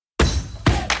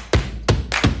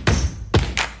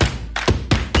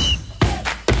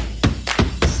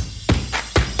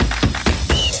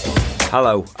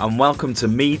Hello and welcome to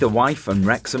Me, the Wife and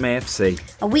Wrexham AFC.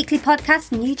 A weekly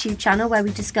podcast and YouTube channel where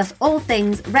we discuss all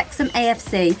things Wrexham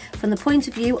AFC from the point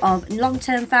of view of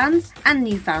long-term fans and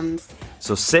new fans.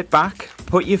 So sit back,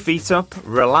 put your feet up,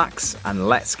 relax and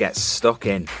let's get stuck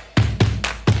in.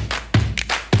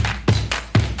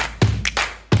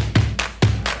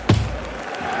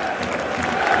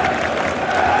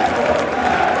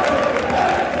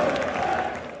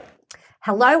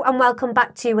 Hello and welcome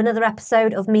back to another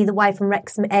episode of Me, the Wife and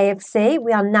Wrexham AFC.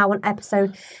 We are now on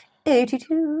episode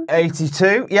 82.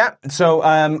 82, yeah. So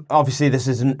obviously this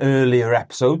is an earlier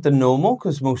episode than normal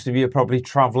because most of you are probably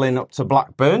travelling up to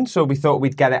Blackburn. So we thought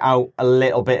we'd get it out a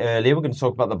little bit earlier. We're going to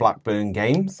talk about the Blackburn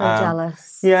game. So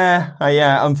jealous. Yeah.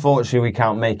 Unfortunately, we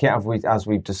can't make it, as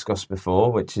we've discussed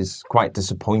before, which is quite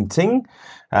disappointing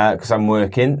because I'm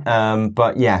working.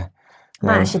 But yeah.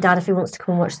 Might ask your dad if he wants to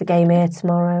come and watch the game here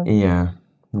tomorrow. Yeah.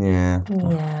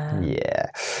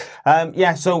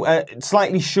 So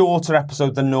slightly shorter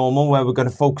episode than normal where we're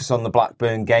going to focus on the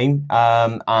Blackburn game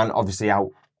and obviously out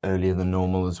earlier than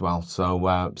normal as well. So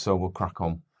we'll crack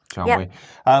on, shall we?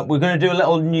 We're going to do a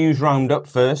little news roundup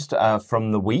first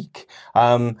from the week.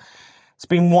 It's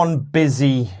been one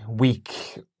busy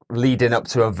week leading up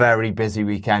to a very busy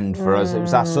weekend for us. It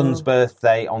was our son's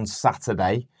birthday on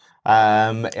Saturday.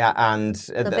 And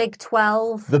the Big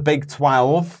 12. The Big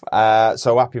 12.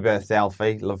 So happy birthday,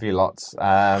 Alfie. Love you lots.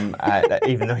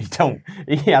 Even though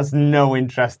he has no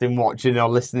interest in watching or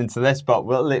listening to this, but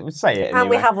we'll say it anyway. And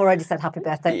we have already said happy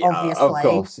birthday, obviously. Of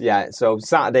course, yeah. So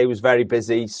Saturday was very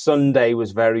busy. Sunday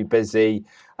was very busy.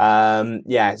 So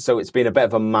it's been a bit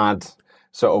of a mad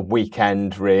sort of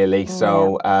weekend, really.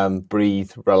 So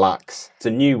breathe, relax. It's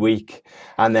a new week.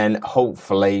 And then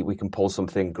hopefully we can pull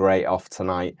something great off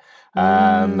tonight.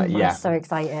 I'm so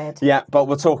excited. Yeah, but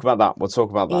we'll talk about that.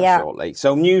 Shortly.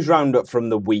 So news roundup from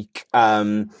the week.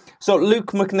 So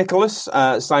Luke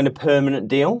McNicholas signed a permanent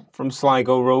deal from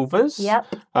Sligo Rovers. Yep.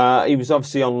 He was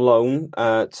obviously on loan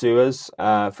to us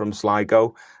from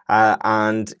Sligo.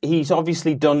 And he's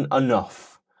obviously done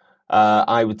enough.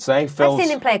 I would say. I've seen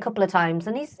him play a couple of times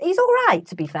and he's all right,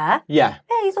 to be fair. Yeah,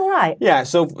 he's all right. Yeah,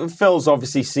 so Phil's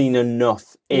obviously seen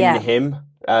enough in him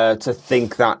to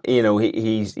think that,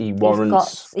 he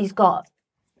warrants... He's got,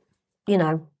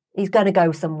 he's going to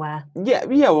go somewhere.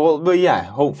 Yeah,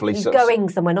 hopefully. He's going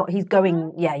somewhere, not he's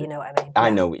going, you know what I mean. I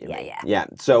know what you mean. Yeah.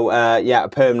 So, a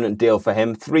permanent deal for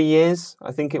him. 3 years,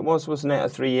 I think it was, wasn't it? A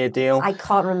 3-year deal. I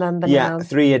can't remember now. Yeah, a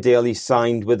 3-year deal he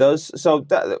signed with us. So,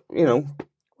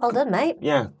 well done, mate.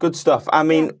 Yeah, good stuff. I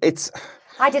mean, it's...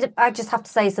 I just have to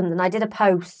say something. I did a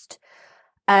post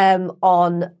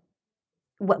on,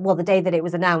 the day that it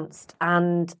was announced,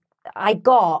 and I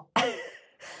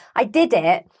did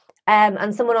it,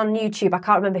 and someone on YouTube, I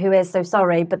can't remember who is, so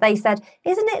sorry, but they said,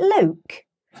 isn't it Luke?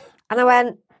 And I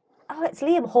went, oh, it's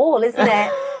Liam Hall, isn't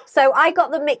it? So I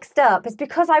got them mixed up. It's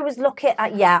because I was looking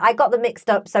at, I got them mixed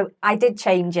up. So I did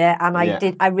change it and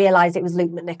I realised it was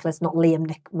Luke McNicholas, not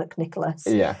Liam McNicholas.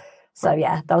 Yeah. So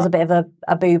that was a bit of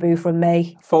a boo-boo from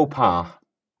me. Faux pas.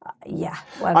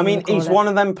 I mean, he's one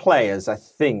of them players, I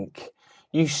think,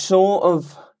 you sort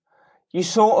of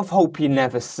hope you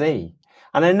never see.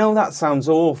 And I know that sounds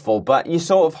awful, but you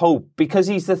sort of hope, because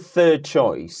he's the third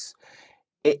choice,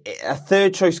 a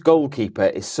third choice goalkeeper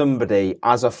is somebody,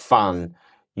 as a fan,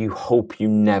 you hope you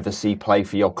never see play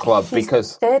for your club. He's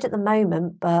because third at the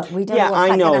moment, but we don't know what's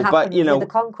going to happen with the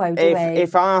Conquo, do we?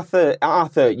 If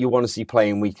Arthur you want to see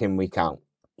playing week in, week out.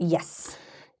 Yes.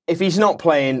 If he's not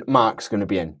playing, Mark's going to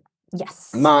be in.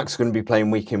 Yes. Mark's going to be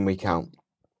playing week in, week out.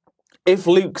 If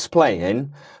Luke's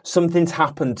playing, something's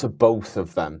happened to both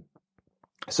of them.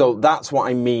 So that's what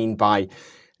I mean by...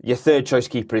 Your third choice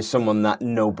keeper is someone that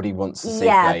nobody wants to see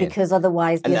playing. Yeah, because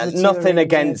otherwise... nothing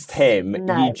against him.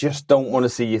 No. You just don't want to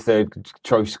see your third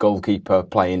choice goalkeeper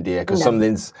playing, dear, because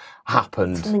something's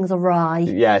happened. Something's awry.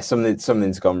 Yeah,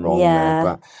 something's gone wrong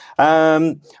there.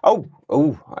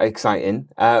 But, exciting.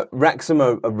 Wrexham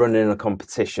are running a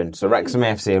competition. So Wrexham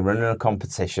AFC are running a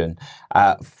competition.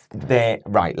 Let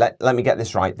me get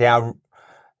this right.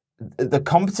 The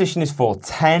competition is for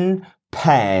 10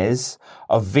 pairs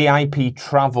of VIP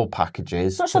travel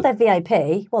packages. Not sure they're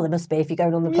VIP. Well, they must be if you're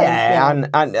going on the plane. Yeah,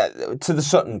 and to the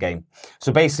Sutton game.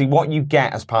 So basically what you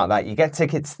get as part of that, you get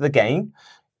tickets to the game,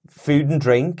 food and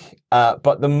drink, but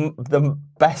the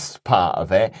best part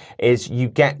of it is you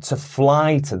get to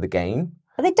fly to the game.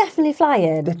 Are they definitely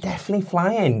flying? They're definitely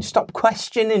flying. Stop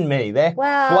questioning me. They're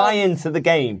flying to the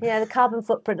game. Yeah, the carbon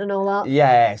footprint and all that.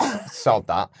 Yes, sod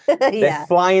that. They're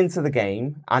flying to the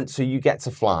game, and so you get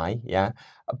to fly, yeah.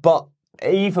 But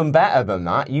even better than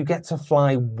that, you get to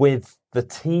fly with the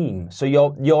team. So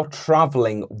you're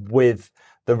travelling with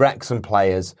the Wrexham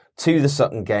players to the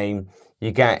Sutton game.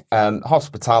 You get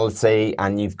hospitality,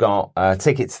 and you've got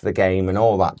tickets to the game and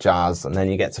all that jazz, and then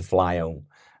you get to fly home.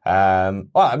 Well,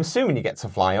 I'm assuming you get to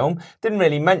fly home. Didn't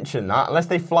really mention that, unless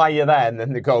they fly you there and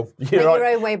then they go, your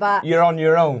own way back. You're on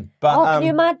your own. But can you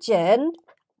imagine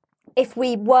if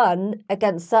we won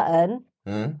against Sutton,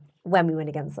 when we win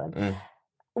against Sutton,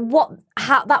 what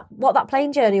that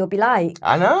plane journey would be like?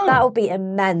 I know. That would be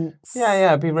immense. Yeah,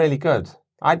 it'd be really good.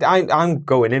 I'm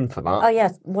going in for that. Oh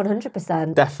yes,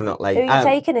 100%. Definitely. Who are you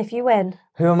taking if you win?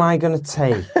 Who am I going to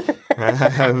take?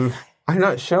 I'm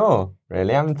not sure,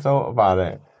 really. I haven't thought about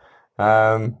it.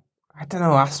 I don't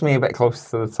know. Ask me a bit closer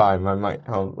to the time.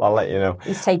 I'll let you know.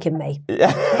 He's taking me.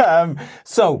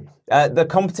 So the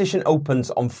competition opens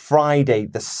on Friday,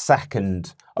 the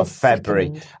 2nd of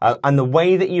February. And the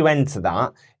way that you enter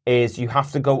that is you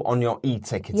have to go on your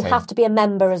e-ticketing. You have to be a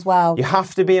member as well. You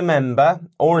have to be a member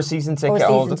or a season ticket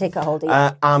holder.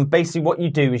 Yeah. And basically what you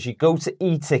do is you go to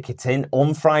e-ticketing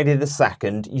on Friday the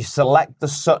 2nd, you select the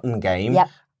Sutton game. Yep.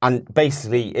 And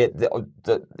basically, it'll be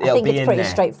in there. I think it's pretty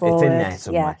straightforward. It's in there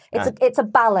somewhere. Yeah, it's a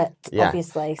ballot,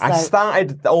 obviously. So. I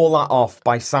started all that off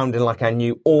by sounding like I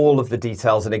knew all of the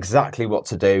details and exactly what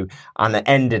to do, and I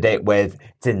ended it with,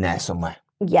 it's in there somewhere.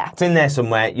 Yeah. It's in there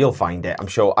somewhere. You'll find it, I'm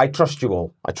sure. I trust you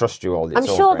all. It's I'm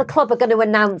sure the club are going to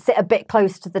announce it a bit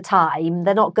close to the time.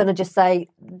 They're not going to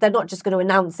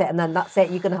announce it and then that's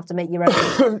it. You're going to have to make your own.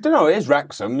 I don't know. It is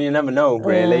Wrexham. You never know,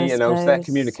 really. So their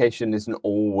communication isn't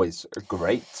always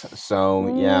great.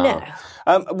 So, yeah.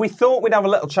 No. We thought we'd have a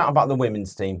little chat about the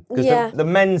women's team. Because the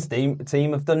men's team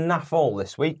have done naff all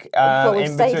this week. But we've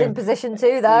stayed in position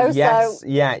 2, though. Yes, so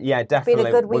yeah, definitely. Been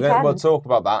a good weekend. We'll talk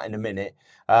about that in a minute.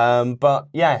 So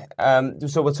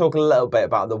we'll talk a little bit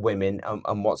about the women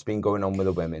and what's been going on with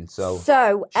the women. So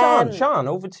Sian,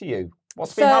 over to you.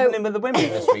 What's been happening with the women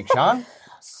this week, Sian?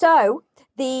 So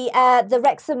the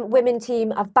Wrexham women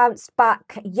team have bounced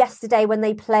back yesterday when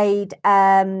they played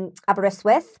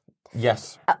Aberystwyth.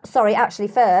 Yes.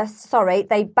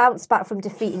 They bounced back from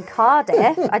defeating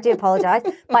Cardiff, I do apologise,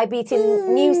 by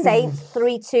beating New Saints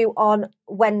 3-2 on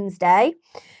Wednesday.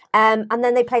 And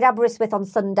then they played Aberystwyth on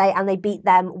Sunday and they beat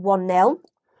them 1-0.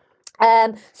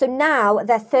 So now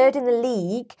they're third in the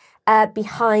league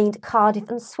behind Cardiff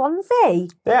and Swansea.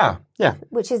 Yeah.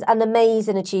 Which is an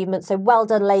amazing achievement. So well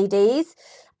done, ladies.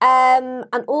 And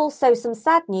also some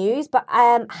sad news, but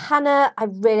Hannah, I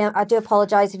do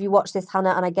apologise if you watch this,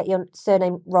 Hannah, and I get your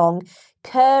surname wrong.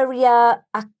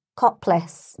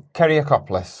 Kyriakopoulos.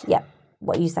 Yeah.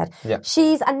 What you said. Yeah.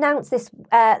 She's announced this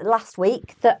last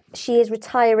week that she is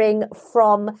retiring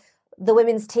from the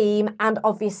women's team and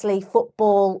obviously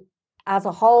football as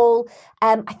a whole.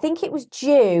 I think it was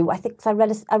due. I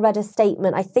read a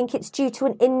statement. I think it's due to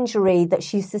an injury that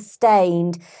she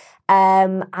sustained,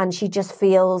 and she just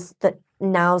feels that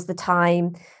now's the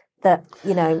time that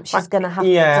she's going to have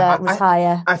to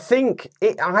retire. I think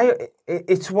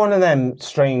it's one of them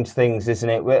strange things, isn't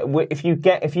it?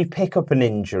 If you pick up an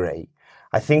injury,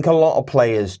 I think a lot of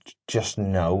players just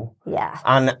know. Yeah.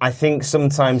 And I think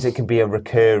sometimes it can be a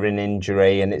recurring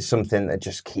injury and it's something that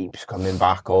just keeps coming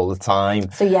back all the time.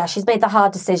 So, she's made the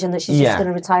hard decision that she's just going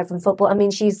to retire from football. I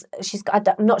mean,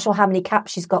 I'm not sure how many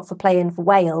caps she's got for playing for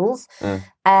Wales,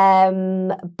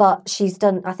 but she's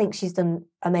done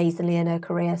amazingly in her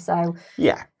career. So,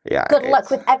 good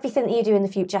luck with everything that you do in the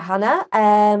future, Hannah.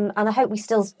 And I hope we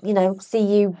still, see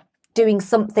you doing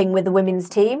something with the women's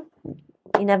team.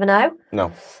 You never know.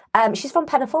 No. She's from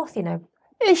Pennyforth,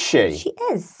 Is she? She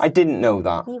is. I didn't know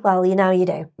that. Well, you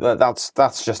do.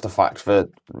 That's just a fact for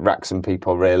Wrexham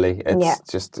people, really. It's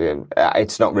just,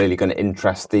 it's not really going to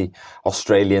interest the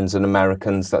Australians and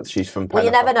Americans that she's from Pennyforth. Well,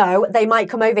 you never know. They might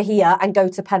come over here and go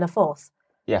to Pennyforth.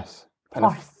 Yes.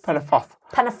 Pennyforth.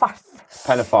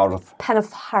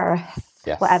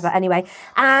 Yes. Whatever, anyway.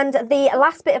 And the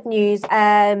last bit of news,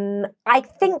 I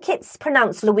think it's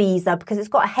pronounced Louisa because it's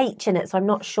got a H in it, so I'm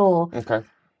not sure. Okay.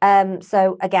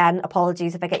 So, again,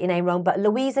 apologies if I get your name wrong, but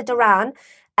Louisa Duran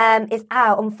is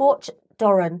out.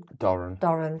 Doran,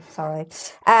 sorry.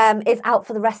 Is out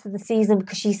for the rest of the season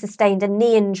because she sustained a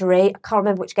knee injury. I can't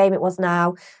remember which game it was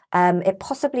now. It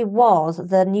possibly was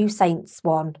the New Saints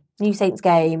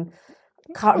game.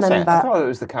 Can't remember. I thought it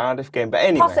was the Cardiff game, but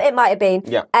anyway. It might have been.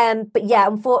 Yeah. But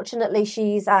unfortunately,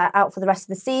 she's out for the rest of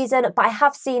the season. But I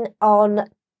have seen on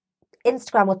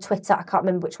Instagram or Twitter, I can't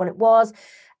remember which one it was,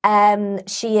 I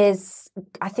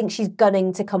think she's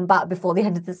gunning to come back before the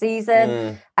end of the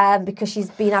season because she's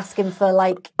been asking for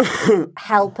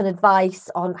help and advice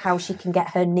on how she can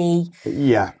get her knee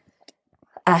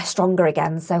stronger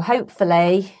again. So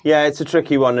hopefully, Yeah, it's a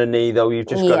tricky one, Annie. Though you've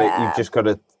just Yeah. got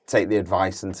to take the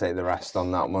advice and take the rest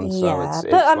on that one. So yeah. it's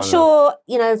But I'm one of- sure,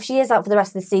 if she is out for the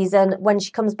rest of the season, when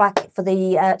she comes back for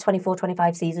the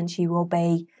 24-25 season, she will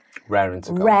be raring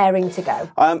to go.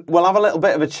 We'll have a little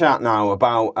bit of a chat now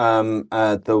about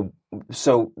the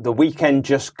weekend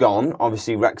just gone.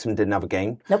 Obviously, Wrexham didn't have a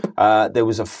game. Nope. There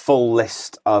was a full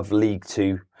list of League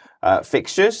Two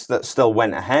fixtures that still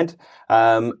went ahead,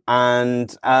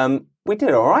 and we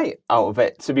did all right out of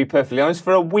it. To be perfectly honest,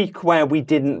 for a week where we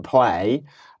didn't play.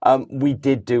 We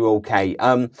did do okay.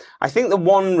 I think the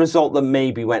one result that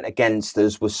maybe went against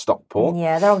us was Stockport.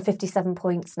 Yeah, they're on 57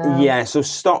 points now. Yeah, so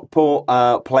Stockport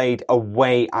played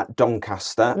away at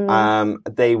Doncaster.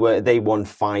 They won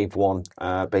 5-1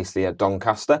 basically at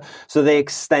Doncaster. So they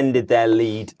extended their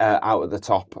lead out at the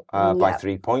top by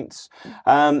 3 points.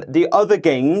 The other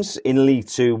games in League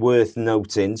Two worth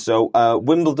noting. So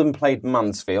Wimbledon played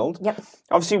Mansfield. Yep.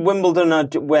 Obviously, Wimbledon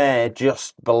were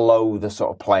just below the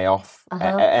sort of playoff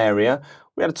area.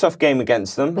 We had a tough game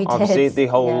against them. We Obviously, did. the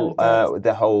whole Yeah,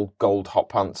 the whole gold hot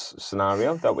pants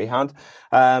scenario that we had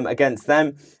against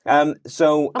them. I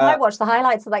might watch the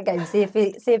highlights of that game, see if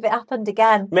it happened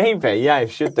again. Maybe, yeah, it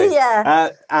should do. Yeah.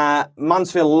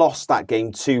 Mansfield lost that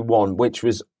game 2-1, which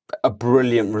was a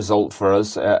brilliant result for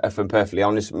us, if I'm perfectly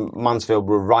honest. Mansfield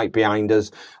were right behind us.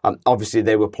 Obviously,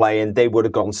 they were playing. They would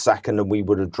have gone second and we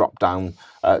would have dropped down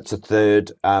to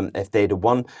third if they'd have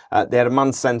won. They had a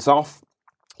man sent off.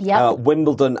 Yeah.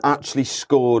 Wimbledon actually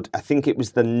scored, I think it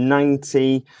was the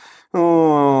 97th.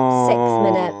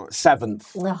 Ugh,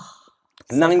 so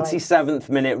 97th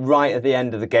minute, right at the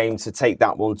end of the game to take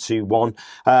that one 2-1.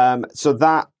 So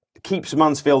that keeps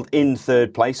Mansfield in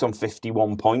third place on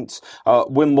 51 points.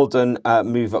 Wimbledon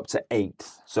move up to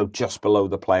 8th, so just below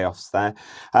the playoffs there.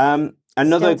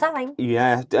 Another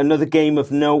game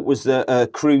of note was the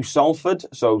Crewe Salford.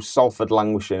 So Salford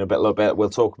languishing a little bit. We'll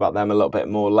talk about them a little bit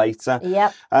more later.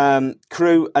 Yep.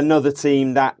 Crewe, another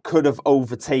team that could have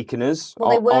overtaken us. Well,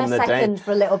 they were on the second day.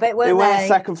 for a little bit, weren't they? They were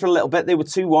second for a little bit. They were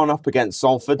 2-1 up against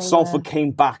Salford. Salford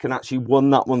came back and actually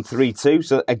won that one 3-2.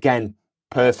 So again,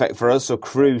 perfect for us. So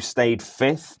Crewe stayed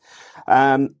 5th.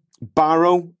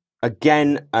 Barrow.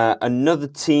 Again, another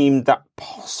team that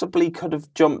possibly could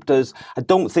have jumped us. I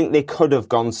don't think they could have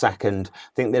gone second. I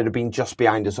think they'd have been just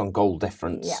behind us on goal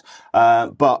difference. Yeah.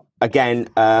 But again,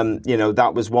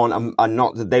 that was one. And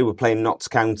not that they were playing Notts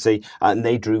County and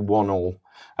they drew 1-1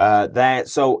 there.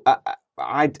 So,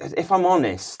 if I'm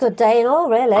honest, good day and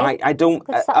all, really. I don't.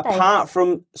 Apart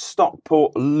from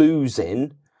Stockport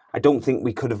losing. I don't think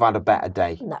we could have had a better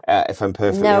day, if I'm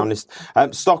perfectly honest.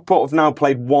 Stockport have now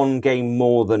played one game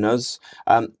more than us,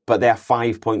 but they're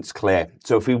 5 points clear.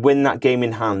 So if we win that game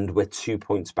in hand, we're 2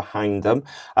 points behind them.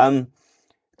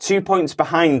 2 points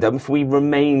behind them, if we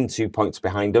remain 2 points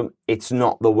behind them, it's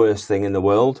not the worst thing in the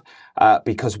world,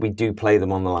 because we do play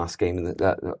them on the last game,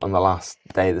 on the last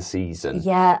day of the season.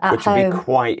 Yeah, which would be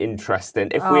quite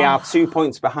interesting. If we are 2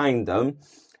 points behind them,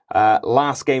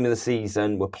 last game of the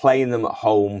season, we're playing them at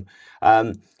home.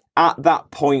 At that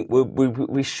point,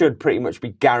 we should pretty much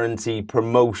be guaranteed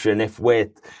promotion. If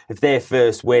they're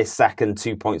first, we're second,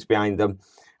 2 points behind them.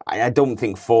 I don't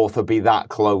think fourth will be that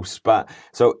close, but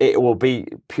so it will be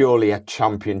purely a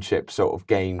championship sort of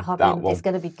game. It's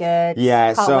going to be good.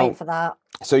 Yeah, can't wait for that.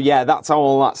 So yeah, that's how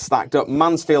all that's stacked up.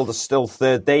 Mansfield are still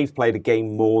third. They've played a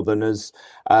game more than us,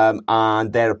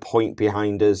 and they're a point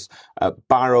behind us.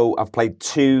 Barrow have played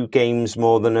 2 games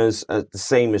more than us, the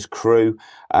same as Crewe,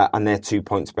 and they're 2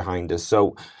 points behind us.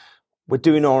 So we're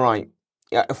doing all right.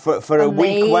 For a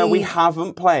week where we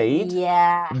haven't played,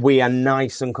 we are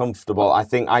nice and comfortable. I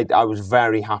think I was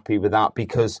very happy with that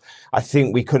because I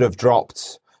think we could have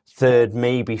dropped third,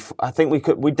 maybe. I think we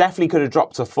definitely could have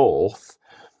dropped to 4th.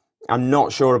 I'm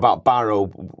not sure about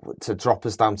Barrow to drop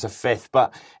us down to 5th,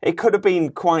 but it could have been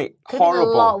quite horrible.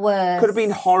 Been a lot worse. Could have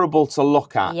been horrible to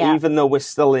look at, even though we're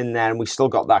still in there and we still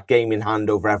got that game in hand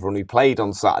over everyone who played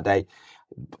on Saturday.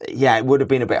 Yeah, it would have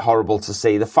been a bit horrible to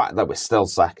see. The fact that we're still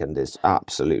second is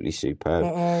absolutely superb.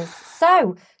 It is.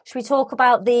 So, should we talk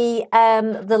about the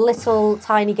little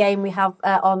tiny game we have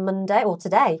on Monday or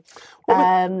today?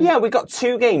 We've got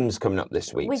 2 games coming up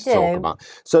this week to talk about.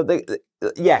 So,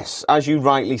 yes, as you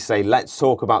rightly say, let's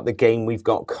talk about the game we've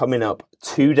got coming up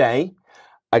today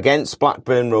against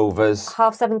Blackburn Rovers.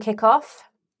 7:30 kickoff.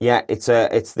 Yeah, it's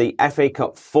the FA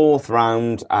Cup 4th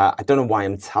round. I don't know why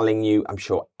I'm telling you. I'm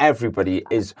sure everybody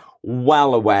is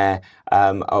well aware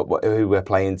of who we're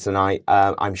playing tonight.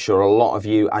 I'm sure a lot of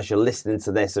you, as you're listening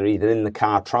to this, are either in the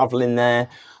car travelling there,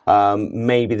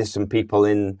 Maybe there's some people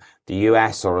in the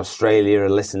US or Australia who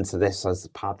listen to this as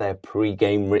part of their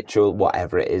pre-game ritual,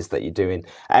 whatever it is that you're doing.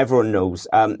 Everyone knows.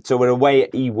 So we're away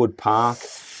at Ewood Park.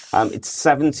 It's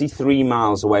 73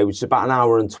 miles away, which is about an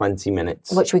hour and 20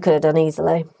 minutes. Which we could have done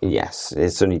easily. Yes,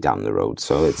 it's only down the road,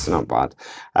 so it's not bad.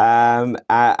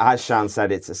 As Shan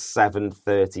said, it's a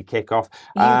 7:30 kickoff.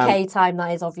 UK time,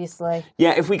 that is, obviously.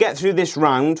 Yeah, if we get through this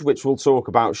round, which we'll talk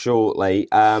about shortly,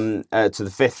 to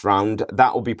the 5th round,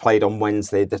 that will be played on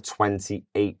Wednesday, the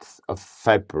 28th of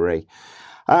February.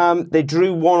 They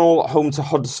drew 1-1 at home to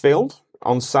Huddersfield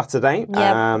on Saturday,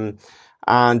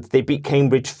 and they beat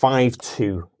Cambridge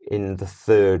 5-2 in the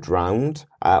 3rd round.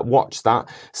 Watch that.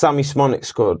 Sammy Smonix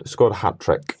scored a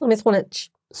hat-trick. Sammy Smonix.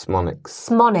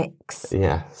 Smonix.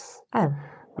 Yes. Oh.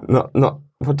 Not.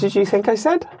 What did you think I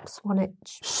said?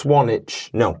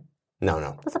 Swanage. No.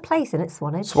 There's a place in it,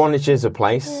 Swanage. Swanage is a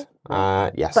place.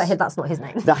 Yes. But that's not his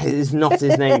name. That is not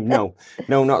his name. No,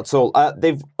 not at all.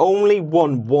 They've only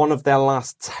won 1 of their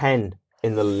last 10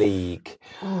 in the league.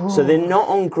 Ooh. So they're not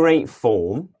on great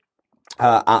form.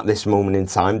 At this moment in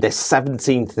time. They're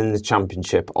 17th in the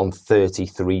championship on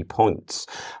 33 points.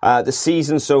 The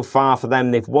season so far for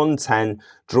them, they've won 10,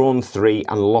 drawn 3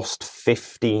 and lost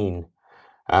 15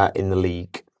 in the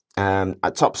league.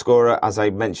 At top scorer, as I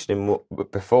mentioned him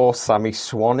before, Sammy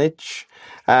Swanage.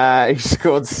 He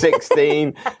scored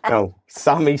 16. No,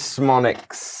 Sammy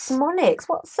Smonix. Smonix?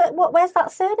 Where's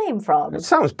that surname from? It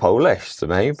sounds Polish to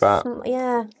me, but...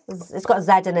 yeah, it's got a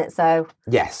Z in it, so...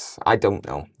 Yes, I don't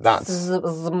know. That's...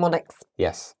 Smonix.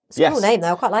 Yes. It's a cool name,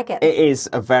 though. I quite like it. It is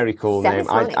a very cool name.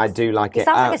 I do like it. He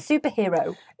sounds like a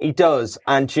superhero. He does,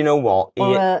 and do you know what?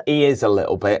 He is a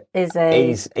little bit. Is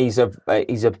he? He's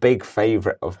a big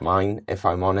favourite of mine, if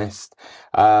I'm honest.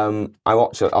 I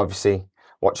watch a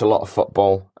lot of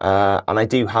football, and I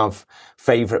do have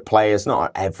favourite players,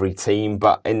 not at every team,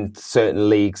 but in certain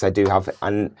leagues I do have,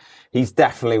 and he's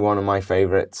definitely one of my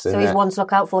favourites. So he's one to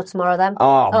look out for tomorrow then?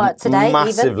 Today,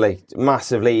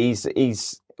 massively.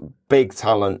 He's big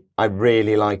talent. I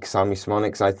really like Sammy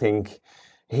Smonix. I think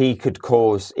he could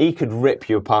rip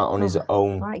you apart on his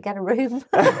own. All right, get a room.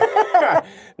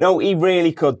 No, he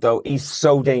really could though. He's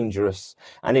so dangerous,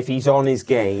 and if he's on his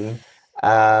game,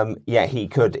 he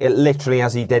could. Literally,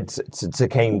 as he did to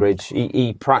Cambridge,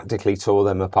 he practically tore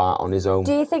them apart on his own.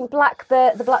 Do you think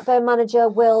the Blackburn manager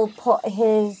will put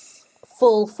his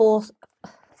full force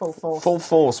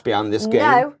behind this game?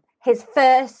 No, his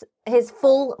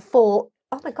full force.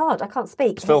 Oh my God, I can't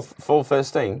speak. Full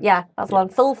first team? Yeah, that's one.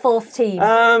 Full force team.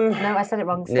 No, I said it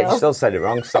wrong still. You still said it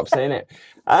wrong. Stop saying it.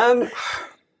 I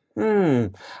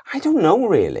don't know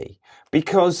really,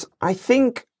 because I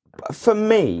think for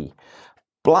me,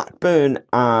 Blackburn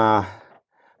are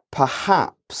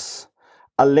perhaps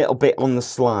a little bit on the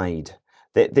slide.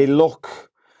 They look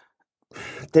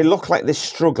like they're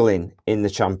struggling in the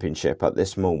championship at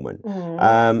this moment.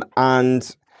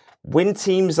 And when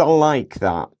teams are like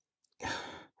that,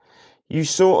 you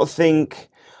sort of think,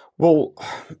 well,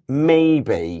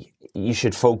 maybe you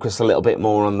should focus a little bit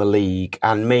more on the league,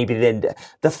 and maybe then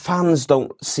the fans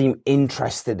don't seem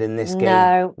interested in this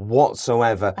game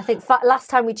whatsoever. I think last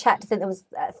time we checked, I think there was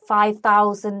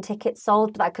 5,000 tickets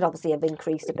sold, but that could obviously have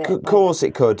increased a bit. Of course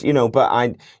it could, but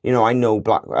I know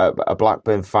a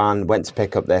Blackburn fan went to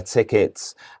pick up their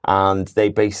tickets, and they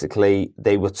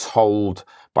were told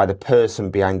by the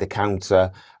person behind the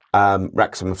counter,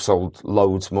 Wrexham have sold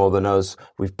loads more than us.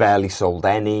 We've barely sold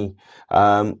any,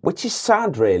 which is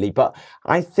sad, really. But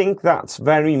I think that's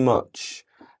very much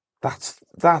that's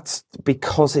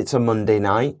because it's a Monday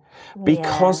night,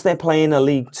 because they're playing a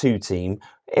League Two team,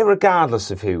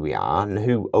 irregardless of who we are and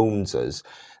who owns us.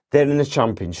 They're in the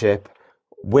Championship.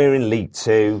 We're in League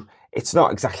Two. It's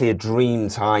not exactly a dream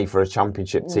tie for a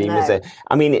Championship team, is it?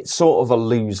 I mean, it's sort of a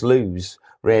lose-lose.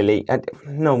 Really, and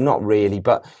no, not really,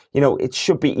 but it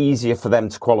should be easier for them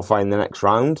to qualify in the next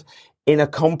round in a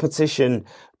competition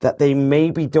that they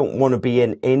maybe don't want to be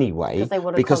in anyway,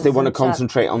 because they want to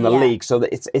concentrate on the league. So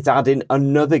that it's adding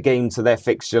another game to their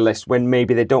fixture list when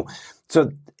maybe they don't.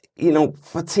 So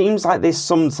for teams like this,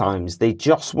 sometimes they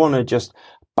just want to just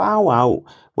bow out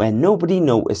where nobody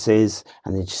notices,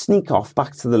 and they just sneak off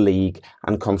back to the league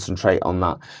and concentrate on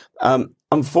that.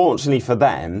 Unfortunately for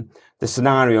them, the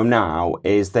scenario now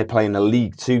is they're playing a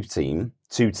League Two team,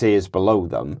 2 tiers below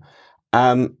them.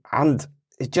 And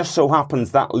it just so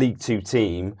happens that League Two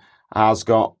team has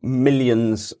got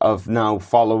millions of now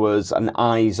followers and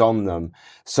eyes on them.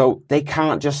 So they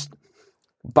can't just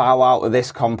bow out of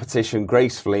this competition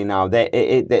gracefully now.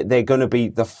 They're going to be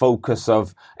the focus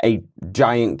of a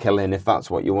giant killing, if that's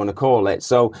what you want to call it.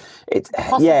 So it's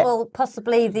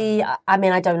possibly I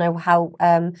mean, I don't know how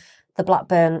the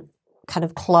Blackburn kind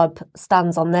of club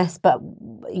stands on this, but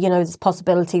there's a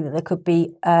possibility that there could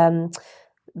be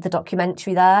the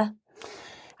documentary there.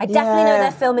 I definitely know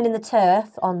they're filming in the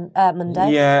Turf on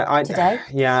Monday. Today.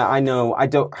 Yeah, I know. I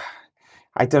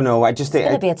don't know. I just think it's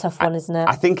going to be a tough one, isn't it?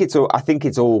 I think it's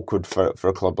awkward for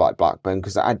a club like Blackburn,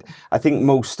 because I think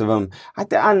most of them,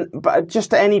 but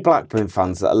just any Blackburn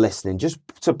fans that are listening, just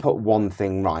to put one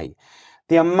thing right,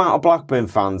 the amount of Blackburn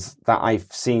fans that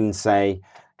I've seen say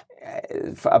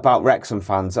about Wrexham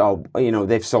fans,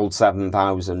 they've sold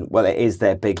 7,000. Well, it is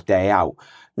their big day out.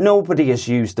 Nobody has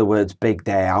used the words big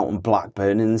day out and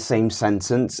Blackburn in the same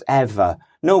sentence ever.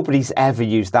 Nobody's ever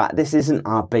used that. This isn't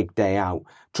our big day out.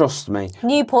 Trust me.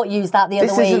 Newport used that the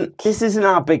other week. This isn't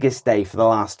our biggest day for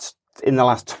in the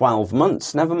last 12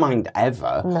 months. Never mind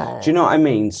ever. No. Do you know what I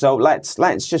mean? So let's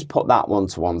just put that one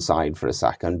to one side for a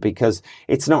second, because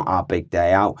it's not our big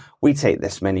day out. We take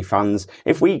this many fans.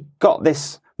 If we got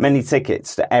this many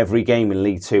tickets to every game in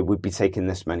League Two, we'd be taking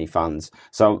this many fans.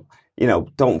 So,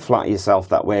 don't flatter yourself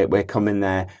that we're coming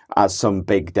there as some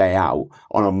big day out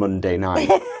on a Monday night.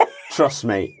 Trust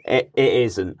me, it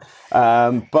isn't.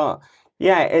 But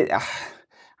yeah,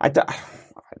 I don't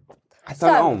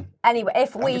know. Anyway,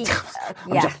 if we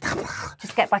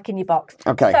just get back in your box.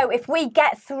 Okay. So if we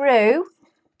get through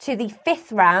to the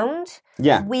 5th round,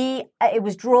 it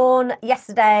was drawn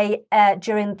yesterday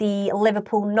during the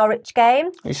Liverpool-Norwich game.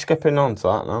 You're skipping on to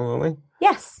that now, aren't we?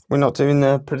 Yes. We're not doing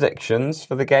the predictions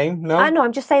for the game, no? I know,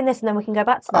 I'm just saying this and then we can go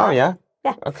back to that. Oh, yeah?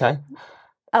 Yeah. Okay.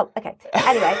 Oh, okay.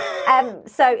 Anyway,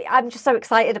 so I'm just so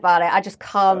excited about it. I just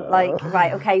can't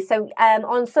right. Okay. So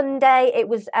on Sunday it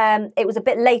was a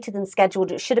bit later than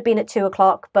scheduled. It should have been at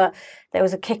 2:00, but there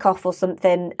was a kick-off or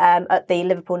something at the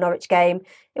Liverpool-Norwich game.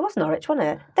 It was Norwich, wasn't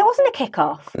it? There wasn't a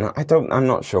kick-off. No, I'm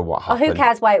not sure what happened. Who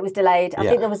cares why it was delayed? I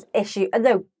think there was issue.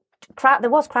 No, there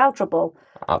was crowd trouble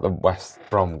at the West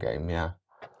Brom game. Yeah.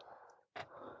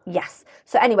 Yes.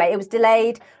 So anyway, it was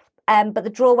delayed. But the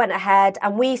draw went ahead,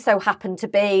 and we so happened to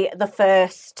be the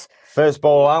first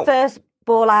ball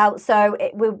out. So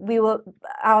we were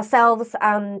ourselves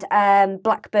and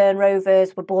Blackburn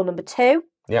Rovers were ball number 2.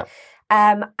 Yeah.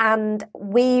 And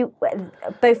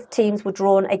both teams were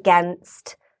drawn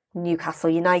against Newcastle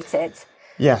United.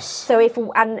 Yes. So if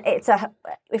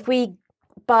we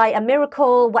by a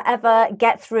miracle, whatever,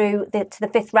 get through to the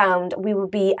 5th round, we will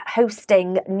be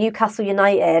hosting Newcastle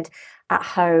United at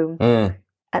home.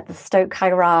 At the Stoke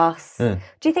High-Ras. Do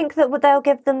you think that they'll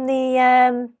give them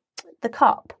the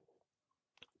cop?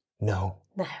 No.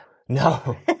 No.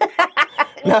 No.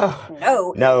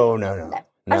 No. No.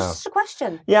 That's just a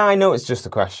question. Yeah, I know it's just a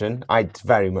question. I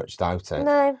very much doubt it.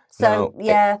 No. So,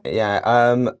 yeah.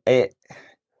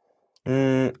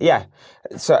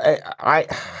 So,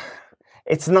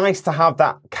 it's nice to have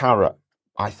that carrot,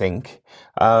 I think,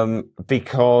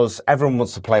 because everyone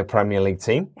wants to play a Premier League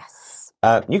team. Yes.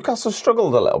 Newcastle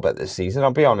struggled a little bit this season, I'll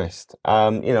be honest.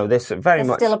 This very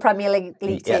much still a Premier League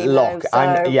team. Look, though,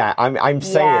 so... I'm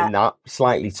saying that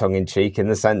slightly tongue in cheek in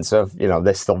the sense of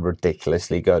they're still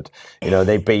ridiculously good.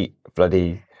 They beat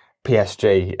bloody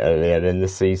PSG earlier in the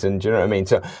season. Do you know what I mean?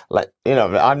 So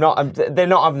they're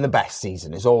not having the best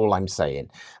season. Is all I'm saying.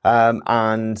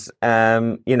 And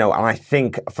I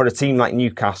think for a team like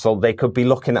Newcastle, they could be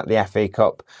looking at the FA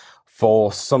Cup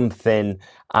for something,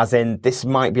 as in this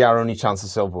might be our only chance of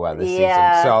silverware this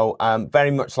season. So very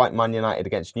much like Man United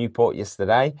against Newport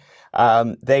yesterday,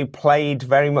 they played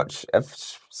very much,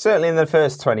 certainly in the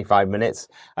first 25 minutes,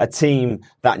 a team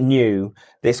that knew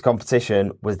this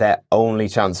competition was their only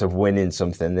chance of winning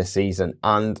something this season.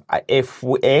 And if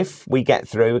we get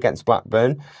through against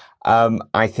Blackburn,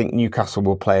 I think Newcastle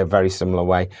will play a very similar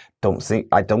way.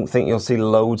 I don't think you'll see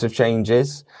loads of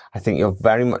changes. I think you'll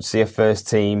very much see a first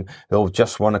team. They'll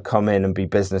just want to come in and be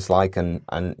businesslike and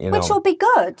which will be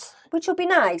good, which will be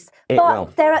nice.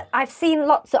 I've seen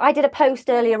lots. I did a post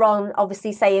earlier on,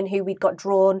 obviously saying who we'd got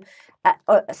drawn.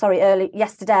 Early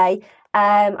yesterday.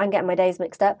 I'm getting my days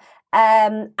mixed up.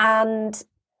 And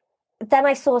then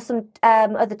I saw some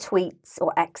other tweets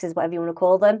or X's, whatever you want to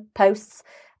call them, posts.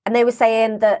 And they were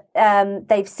saying that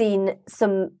they've seen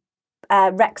some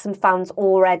Wrexham fans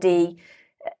already.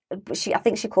 I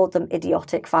think she called them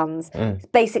idiotic fans.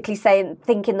 Basically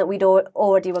thinking that we'd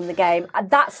already won the game. And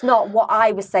that's not what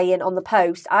I was saying on the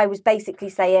post. I was basically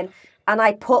saying, and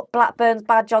I put Blackburn's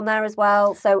badge on there as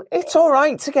well. So it's all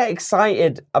right to get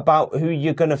excited about who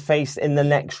you're going to face in the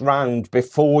next round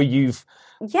before you've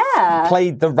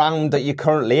played the round that you're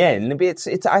currently in.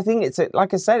 I think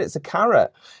like I said, it's a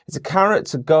carrot. It's a carrot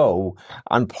to go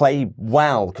and play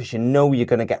well because you know you're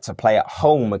going to get to play at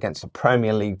home against a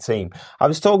Premier League team. I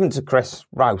was talking to Chris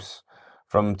Rouse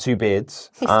from Two Beards.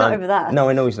 He's not over there. No,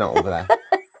 I know he's not over there.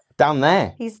 Down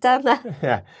there. He's down there.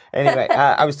 Yeah. Anyway,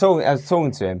 I was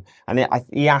talking to him, and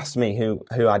he asked me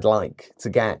who I'd like to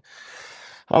get,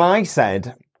 and I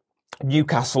said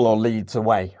Newcastle or Leeds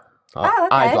away. Oh, okay.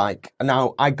 I'd like.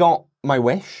 Now I got my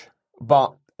wish,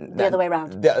 but the other way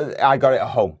around. I got it at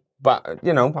home. But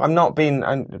I'm not being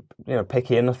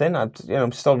picky or nothing.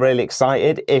 I'm still really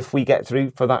excited if we get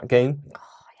through for that game. Oh,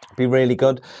 yeah. It'd be really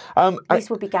good. At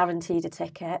least we'll be guaranteed a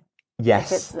ticket.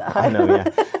 Yes, I know.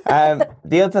 Yeah.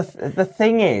 The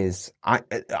thing is,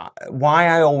 why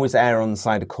I always err on the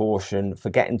side of caution for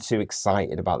getting too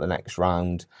excited about the next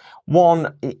round.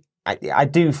 One, I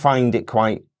do find it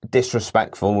quite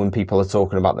disrespectful when people are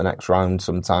talking about the next round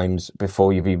sometimes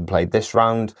before you've even played this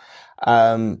round.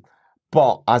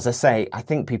 But as I say, I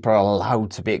think people are allowed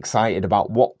to be excited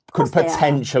about what could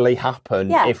potentially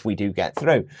happen if we do get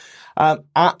through.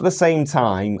 At the same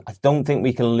time, I don't think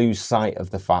we can lose sight of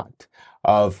the fact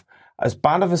of as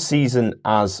bad of a season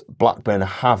as Blackburn are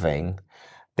having,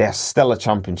 they're still a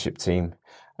championship team.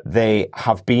 They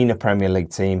have been a Premier League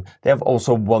team. They have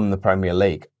also won the Premier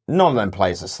League. None of them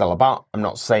players are still about. I'm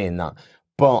not saying that.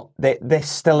 But they're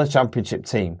still a championship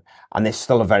team. And they're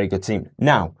still a very good team.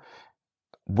 Now,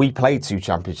 we played two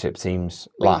championship teams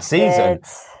last season.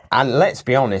 And let's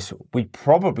be honest, we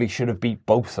probably should have beat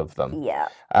both of them. Yeah.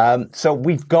 So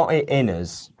we've got it in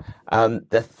us.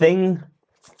 The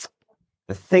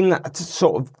thing that's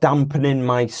sort of dampening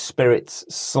my spirits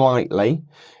slightly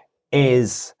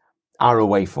is our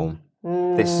away form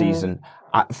this season.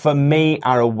 For me,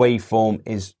 our away form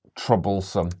is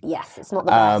troublesome. Yes, it's not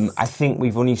the best. I think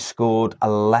we've only scored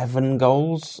 11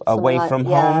 goals away from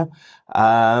home.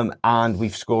 And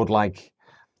we've scored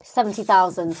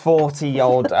 70,000. 40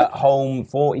 odd at home,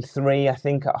 43 I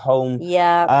think at home.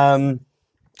 Yeah.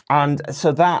 And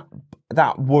so that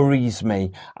worries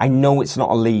me. I know it's not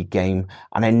a league game,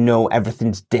 and I know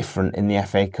everything's different in the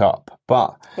FA Cup,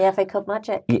 but the FA Cup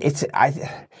magic.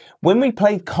 When we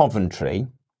played Coventry,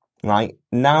 right,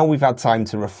 now we've had time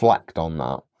to reflect on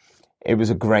that. It was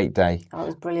a great day. Oh, it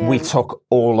was brilliant. We took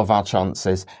all of our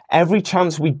chances. Every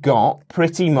chance we got,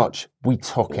 pretty much, we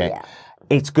took it. Yeah.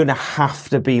 It's going to have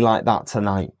to be like that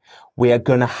tonight. We are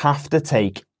going to have to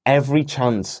take every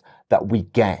chance that we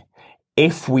get,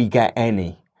 if we get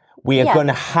any. We are going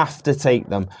to have to take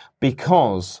them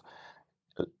because,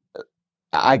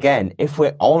 again, if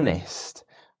we're honest,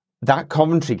 that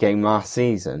Coventry game last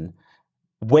season,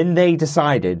 when they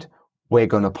decided we're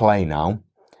going to play now,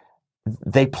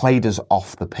 they played us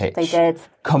off the pitch. They did.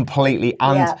 Completely.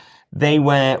 And we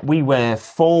were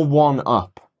 4-1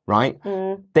 up, right?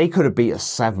 They could have beat us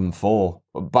 7-4.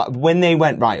 But when they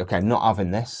went, right, okay, I'm not having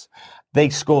this, they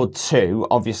scored 2,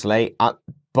 obviously,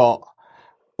 but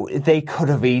they could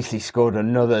have easily scored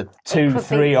another 2,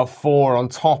 3 or 4 on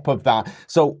top of that.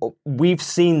 So we've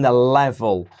seen the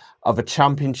level of a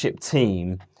championship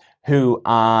team who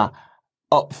are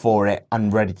up for it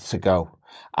and ready to go.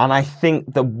 And I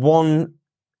think the one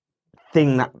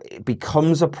thing that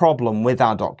becomes a problem with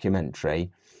our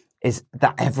documentary is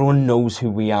that everyone knows who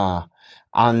we are.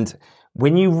 And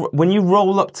when you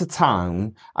roll up to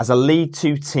town as a League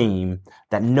Two team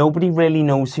that nobody really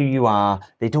knows who you are,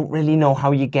 they don't really know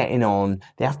how you're getting on,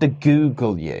 they have to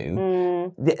Google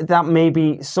you, that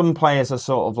maybe some players are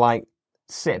sort of like,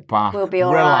 sit back, we'll be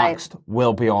all relaxed, right.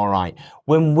 We'll be all right.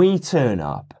 When we turn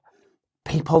up,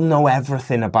 people know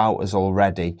everything about us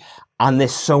already. And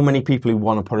there's so many people who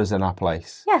want to put us in our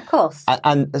place. Yeah, of course.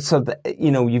 And so,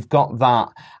 you've got that.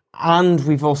 And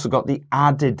we've also got the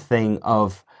added thing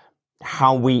of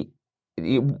how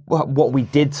what we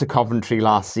did to Coventry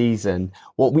last season,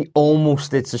 what we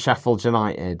almost did to Sheffield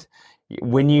United.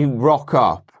 When you rock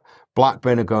up,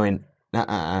 Blackburn are going,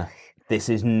 this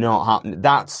is not happening.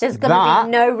 There's going to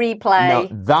be no replay.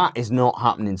 No, that is not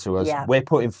happening to us. Yeah. We're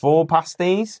putting 4 past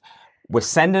these. We're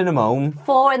sending them home.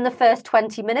 4 in the first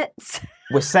 20 minutes.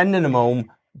 We're sending them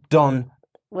home. Done.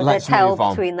 With Let's their tail move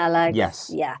on. between their legs. Yes.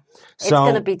 Yeah. It's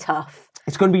going to be tough.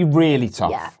 It's going to be really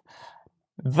tough. Yeah.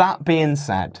 That being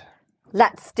said,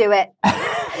 let's do it.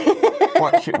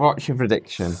 what's your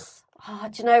prediction? Oh,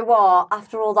 do you know what?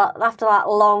 After that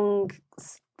long,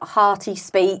 hearty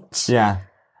speech, I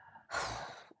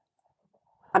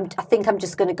think I'm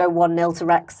just going to go 1-0 to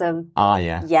Wrexham.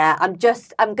 Yeah. Yeah, I'm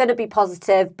going to be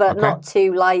positive, but not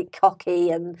too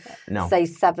cocky and say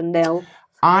 7-0.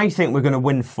 I think we're going to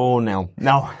win 4-0.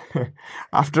 Now,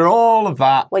 after all of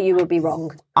that... Well, you would be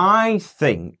wrong. I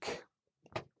think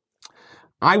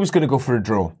I was going to go for a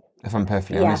draw, if I'm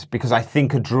perfectly honest, because I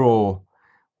think a draw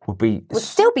would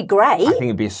still be great. I think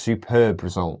it'd be a superb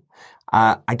result.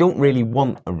 I don't really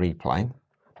want a replay.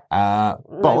 No,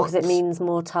 because it means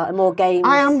more games.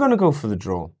 I am going to go for the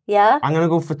draw. Yeah? I'm going to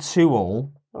go for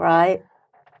 2-2. Right.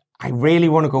 I really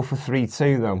want to go for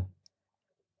 3-2, though.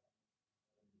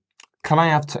 Can I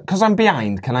have 2? Because I'm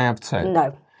behind, can I have 2?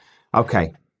 No.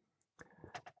 Okay.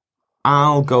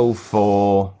 I'll go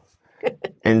for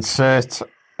insert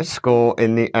score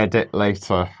in the edit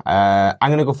later. I'm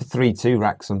going to go for 3-2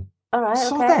 Wrexham. All right,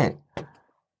 So okay.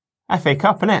 FA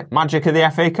Cup, innit? Magic of the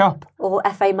FA Cup. Or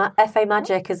FA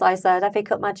Magic, as I said. FA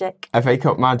Cup Magic. FA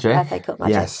Cup Magic. FA Cup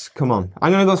Magic. Yes, come on.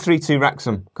 I'm going to go 3-2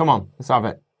 Wrexham. Come on, let's have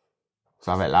it. Let's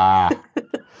have it, lah.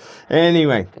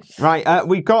 Anyway, right,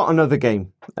 we've got another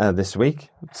game this week.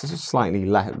 It's a slightly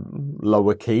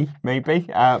lower key, maybe.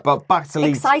 But back to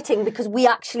League... Exciting, because we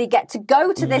actually get to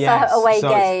go to this away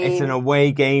game. It's an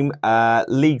away game,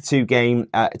 League 2 game.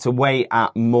 It's away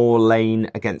at Moor Lane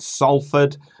against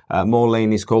Salford. Moor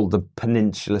Lane is called the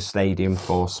Peninsula Stadium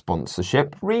for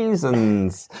sponsorship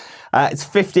reasons. It's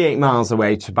 58 miles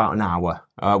away to about an hour.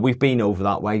 We've been over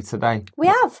that way today. We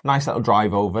have. Nice little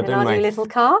drive over, didn't we? In our new little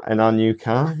car. In our new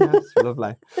car, yes,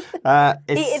 lovely.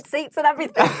 Heated seats and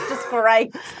everything. It's just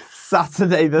great.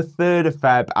 Saturday, the 3rd of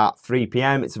Feb at 3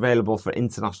 p.m. It's available for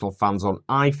international fans on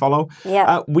iFollow.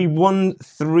 Yeah. We won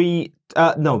 3...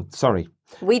 no, sorry.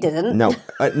 We didn't. No,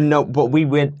 but we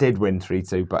did win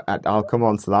 3-2, but I'll come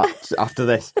on to that after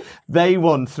this. They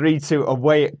won 3-2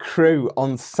 away at Crewe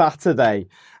on Saturday.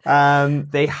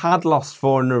 They had lost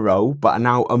 4 in a row, but are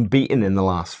now unbeaten in the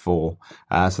last 4.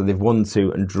 So they've won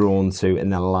 2 and drawn 2 in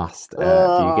their last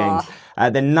few games.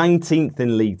 They're 19th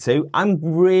in League 2. I'm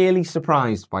really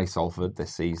surprised by Salford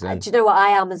this season. Do you know what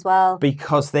I am as well?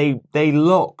 Because they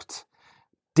looked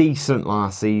decent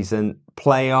last season,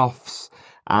 playoffs,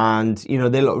 and you know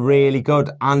they look really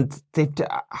good, and they're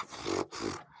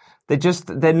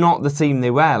not the team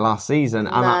they were last season,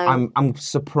 and No. I'm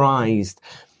surprised.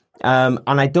 And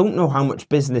I don't know how much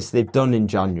business they've done in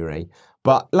January,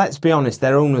 but let's be honest,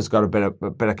 their owner's got a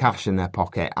bit of cash in their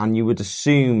pocket, and you would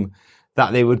assume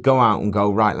that they would go out and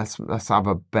go, right, let's have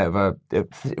a bit of a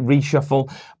reshuffle.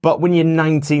 But when you're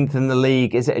 19th in the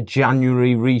league, is it a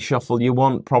January reshuffle you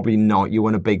want? Probably not. You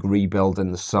want a big rebuild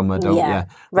in the summer, don't you?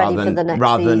 Ready for the next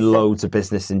rather than season. loads of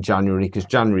business in January, because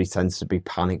January tends to be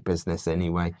panic business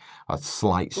anyway. A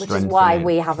slight Which strengthening. is why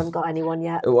we haven't got anyone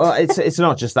yet. Well, it's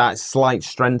not just that; it's slight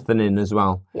strengthening as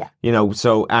well. Yeah. You know,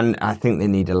 so and I think they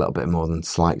need a little bit more than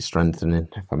slight strengthening,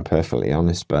 if I'm perfectly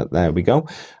honest. But there we go.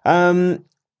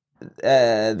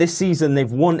 This season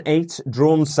they've won 8,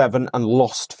 drawn 7 and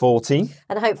lost 14.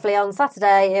 And hopefully on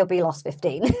Saturday it'll be lost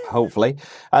 15. Hopefully.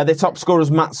 Their top scorer is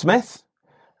Matt Smith,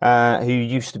 who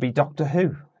used to be Doctor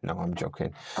Who. No, I'm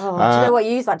joking. Oh, do you know what?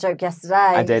 You used that joke yesterday.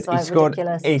 I did. It's like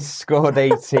ridiculous. He scored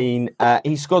 18.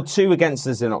 He scored 2 against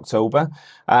us in October.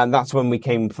 That's when we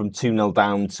came from 2-0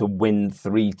 down to win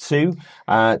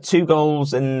 3-2. 2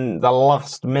 goals in the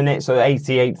last minute, so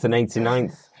 88th and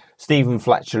 89th. Stephen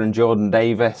Fletcher and Jordan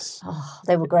Davis. Oh,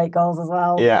 they were great goals as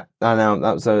well. Yeah, I know.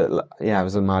 It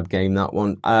was a mad game, that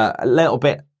one. A little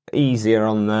bit easier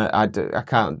on the...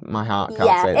 my heart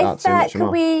can't take that too much more.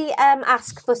 Could we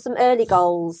ask for some early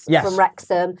goals from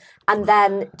Wrexham, and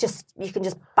then you can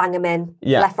just bang them in,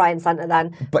 left, right and centre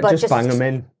then. But just bang them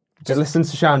in. Just listen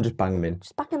to Sharon, just bang them in.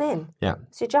 Just bang them in. Yeah.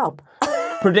 It's your job.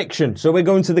 Prediction. So we're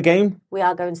going to the game? We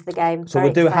are going to the game. So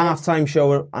we'll do a half-time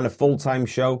show and a full-time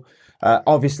show.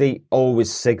 Obviously,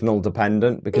 always signal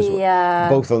dependent because we're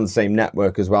both on the same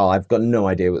network as well. I've got no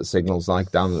idea what the signal's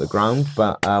like down at the ground,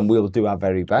 but we'll do our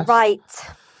very best. Right.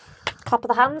 Clap of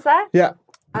the hands there. Yeah.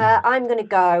 I'm going to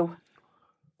go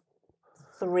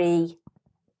 3-0.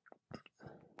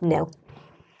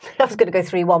 I was going to go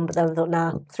 3-1, but then I thought,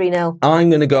 nah, 3-0.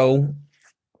 I'm going to go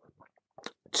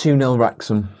 2-0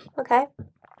 Wrexham. Okay.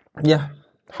 Yeah.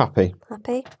 Happy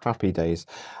days.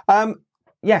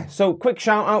 Yeah, so quick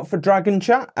shout out for Dragon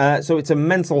Chat. So it's a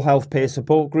mental health peer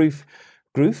support group.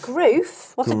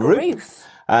 Groof? What's a groof?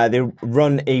 They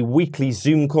run a weekly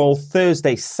Zoom call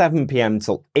Thursday 7 p.m.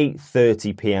 till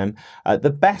 8:30 p.m. The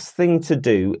best thing to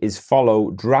do is follow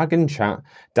Dragon Chat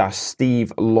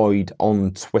Steve Lloyd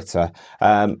on Twitter.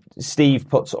 Steve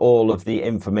puts all of the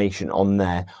information on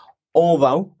there.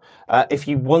 Although, if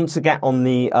you want to get on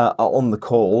the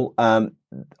call,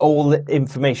 all the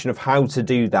information of how to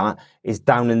do that is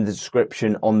down in the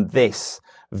description on this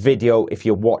video if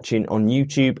you're watching on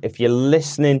YouTube. If you're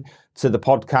listening to the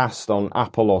podcast on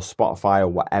Apple or Spotify or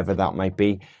whatever that might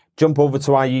be, jump over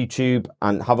to our YouTube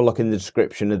and have a look in the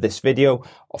description of this video.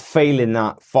 Or failing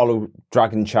that, follow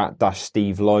Dragon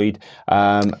Chat-Steve Lloyd.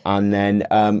 And then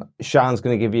Sian's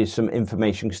going to give you some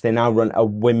information because they now run a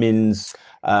women's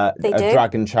a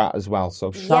Dragon Chat as well.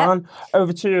 So Sian,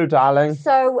 over to you, darling.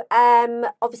 So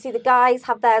obviously the guys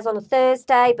have theirs on a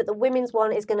Thursday, but the women's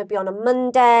one is going to be on a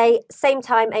Monday. Same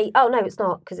time, 8. Oh, no, it's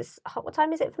not, because it's... What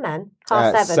time is it for men?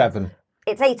 7:30. 7.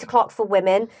 It's 8 o'clock for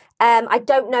women. I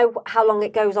don't know how long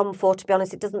it goes on for, to be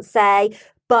honest. It doesn't say.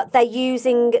 But they're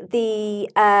using the...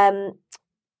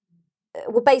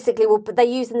 they're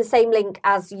using the same link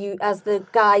as the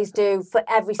guys do for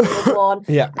every single one.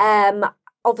 Yeah.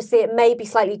 Obviously, it may be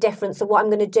slightly different. So what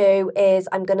I'm going to do is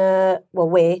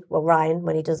Ryan,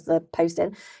 when he does the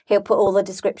posting, he'll put all the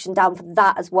description down for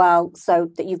that as well, so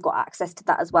that you've got access to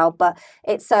that as well. But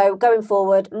it's so going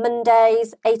forward,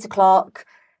 Mondays, 8 o'clock.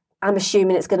 I'm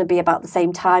assuming it's going to be about the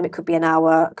same time. It could be an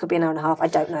hour, it could be an hour and a half. I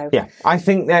don't know. Yeah, I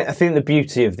think the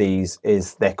beauty of these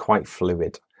is they're quite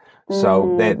fluid.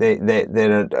 So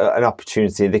they're an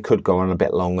opportunity. They could go on a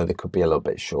bit longer. They could be a little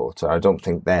bit shorter. I don't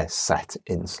think they're set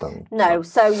in stone. No.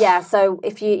 So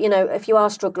if you are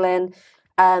struggling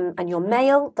and you're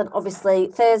male, then obviously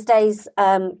Thursdays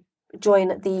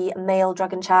join the male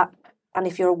Dragon Chat, and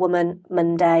if you're a woman,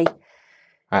 Monday.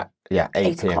 8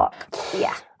 o'clock.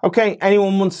 Yeah. Okay,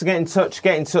 anyone wants to get in touch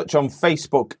on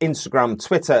Facebook, Instagram,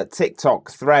 Twitter,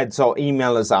 TikTok, Threads, or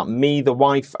email us at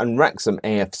methewife and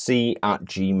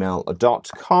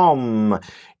wrexhamafc@gmail.com.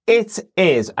 It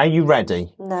is, are you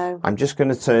ready? No. I'm just going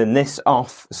to turn this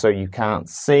off so you can't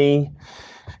see.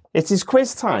 It is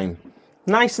quiz time.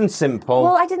 Nice and simple.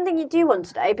 Well, I didn't think you'd do one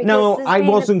today because no, I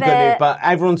wasn't going to, but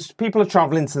people are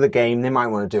travelling to the game. They might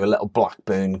want to do a little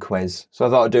Blackburn quiz. So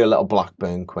I thought I'd do a little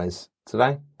Blackburn quiz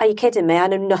today. Are you kidding me? I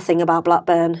know nothing about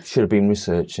Blackburn. Should have been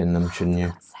researching them, shouldn't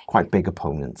you? Quite big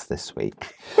opponents this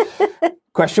week.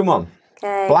 Question 1.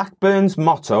 Okay. Blackburn's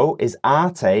motto is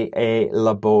Arte e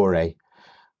Labore.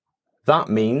 That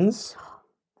means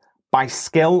by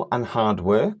skill and hard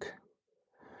work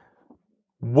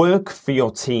for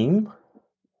your team,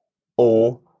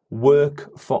 or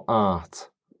work for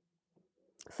art.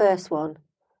 First one.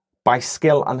 By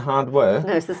skill and hard work?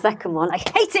 No, it's the second one. I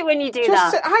hate it when you do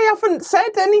that. I haven't said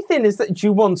anything. Is that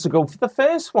you want to go for the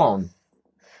first one?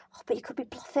 Oh, but you could be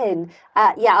bluffing.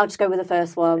 I'll just go with the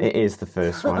first one. It is the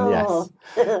first one, yes.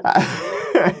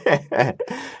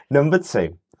 Number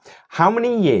 2. How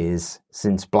many years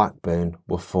since Blackburn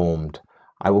were formed?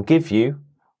 I will give you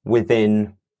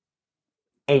within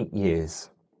 8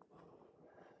 years.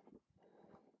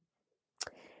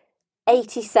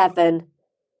 87.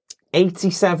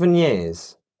 87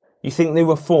 years? You think they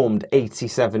were formed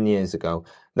 87 years ago?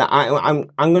 Now, I'm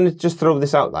going to just throw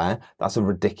this out there. That's a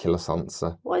ridiculous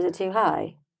answer. What, is it too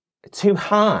high? Too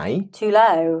high? Too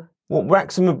low? Well,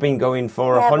 Wrexham have been going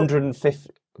for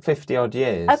 150 odd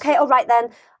years. Okay, all right then.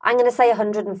 I'm going to say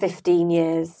 115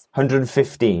 years.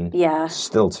 115? Yeah.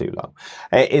 Still too low.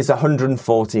 It is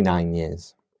 149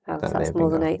 years. Oh, so that's more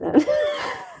than 8 then.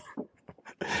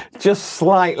 Just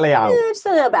slightly out. Yeah, just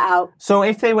a little bit out. So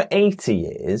if they were 80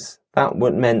 years, that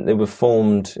would meant they were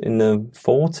formed in the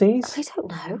 40s? I don't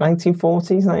know.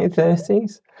 1940s,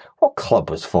 1930s? What club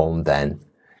was formed then?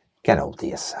 Get hold of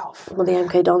yourself. Well, the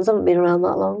MK Dons haven't been around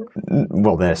that long.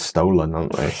 Well, they're stolen,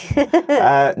 aren't they?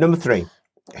 Number 3.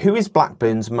 Who is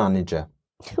Blackburn's manager?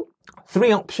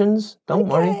 3 options, don't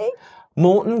worry.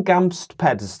 Morten Gamst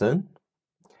Pedersen,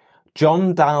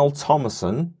 John Dahl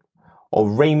Thomason, or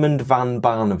Raymond van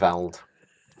Barneveld?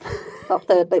 That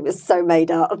third name is so made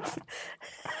up.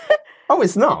 Oh,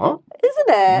 it's not? Isn't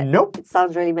it? Nope. It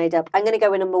sounds really made up. I'm going to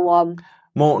go with number 1.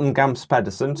 Morten Gamst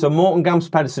Pedersen. So Morten Gamst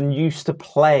Pedersen used to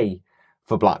play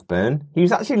for Blackburn. He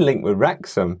was actually linked with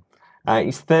Wrexham.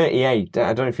 He's 38.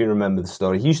 I don't know if you remember the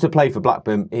story. He used to play for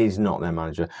Blackburn. He's not their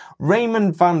manager.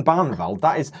 Raymond van Barneveld.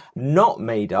 That is not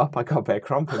made up. I got a bit of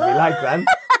cramp in my leg then.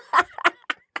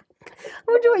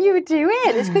 I wonder what you were doing.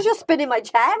 It's because you're spinning my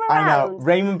chair around. I know.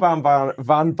 Raymond van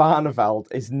Barneveld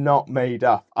is not made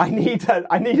up. I need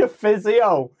a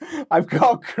physio. I've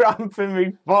got a cramp in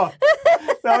my foot.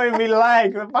 No, in my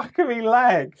leg, the back of my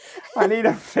leg. I need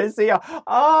a physio.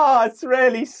 Oh, it's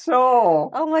really sore.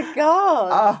 Oh my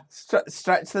God.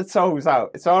 Stretch the toes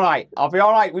out. It's all right. I'll be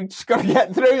all right. We've just got to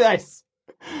get through this.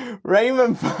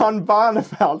 Raymond van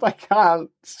Barneveld, I can't.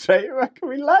 Straight back of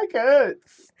my leg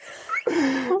hurts.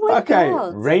 Oh my Okay,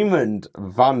 God. Raymond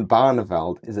van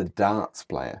Barneveld is a darts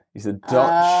player. He's a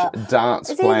Dutch darts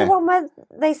Is he player. the one where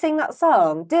they sing that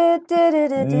song? No,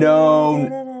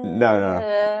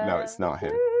 it's not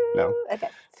him. No. Okay.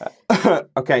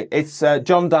 Okay, it's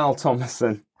John Dahl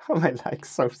Thomason. Oh, my leg's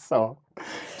so sore.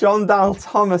 John Dahl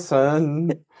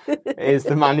Thomason is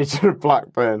the manager of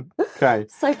Blackburn. Okay.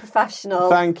 So professional.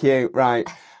 Thank you. Right.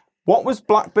 What was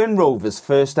Blackburn Rovers'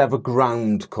 first ever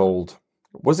ground called?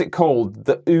 Was it called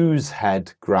the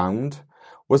Oozehead Ground?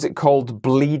 Was it called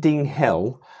Bleeding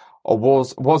Hill? Or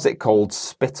was it called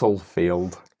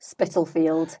Spitalfield?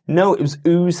 Spitalfield. No, it was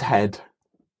Oozehead.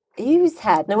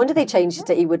 Oozehead. No wonder they changed it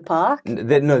to Ewood Park. No,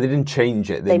 they didn't change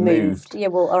it. They moved. Yeah,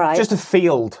 well, all right. Just a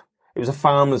field. It was a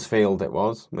farmer's field, it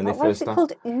was, when they Why first is it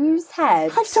started. called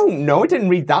Oozehead? I don't know. I didn't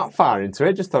read that far into it.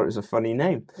 I just thought it was a funny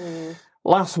name.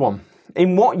 Last one.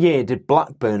 In what year did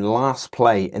Blackburn last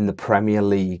play in the Premier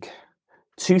League?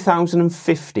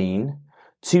 2015,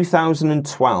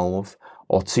 2012,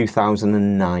 or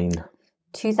 2009?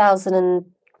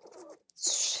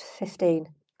 2015.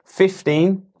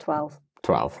 15? 12.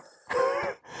 12.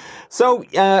 So,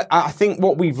 I think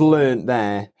what we've learnt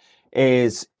there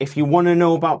is if you want to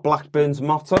know about Blackburn's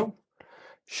motto,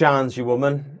 Sian's your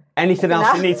woman. Anything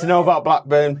else you need to know about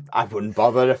Blackburn, I wouldn't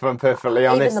bother if I'm perfectly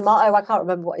honest. Even the motto, I can't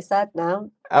remember what he said now.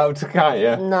 Oh, can't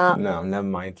you? No. No, never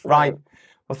mind. Right.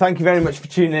 Well, thank you very much for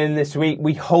tuning in this week.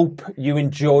 We hope you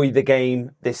enjoy the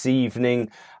game this evening.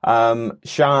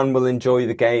 Sian will enjoy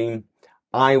the game.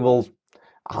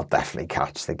 I'll definitely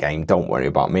catch the game. Don't worry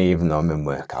about me, even though I'm in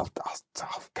work. I'll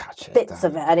catch it. Bits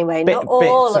of it anyway, not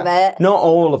all of it. Not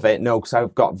all of it, no, because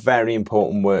I've got very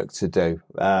important work to do.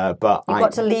 But You've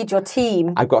got to lead your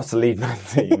team. I've got to lead my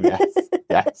team, yes.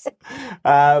 Yes.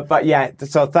 But yeah,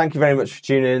 so thank you very much for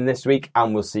tuning in this week,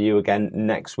 and we'll see you again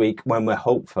next week when we're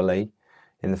hopefully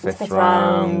in the fifth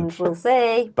round. We'll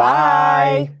see.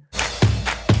 Bye.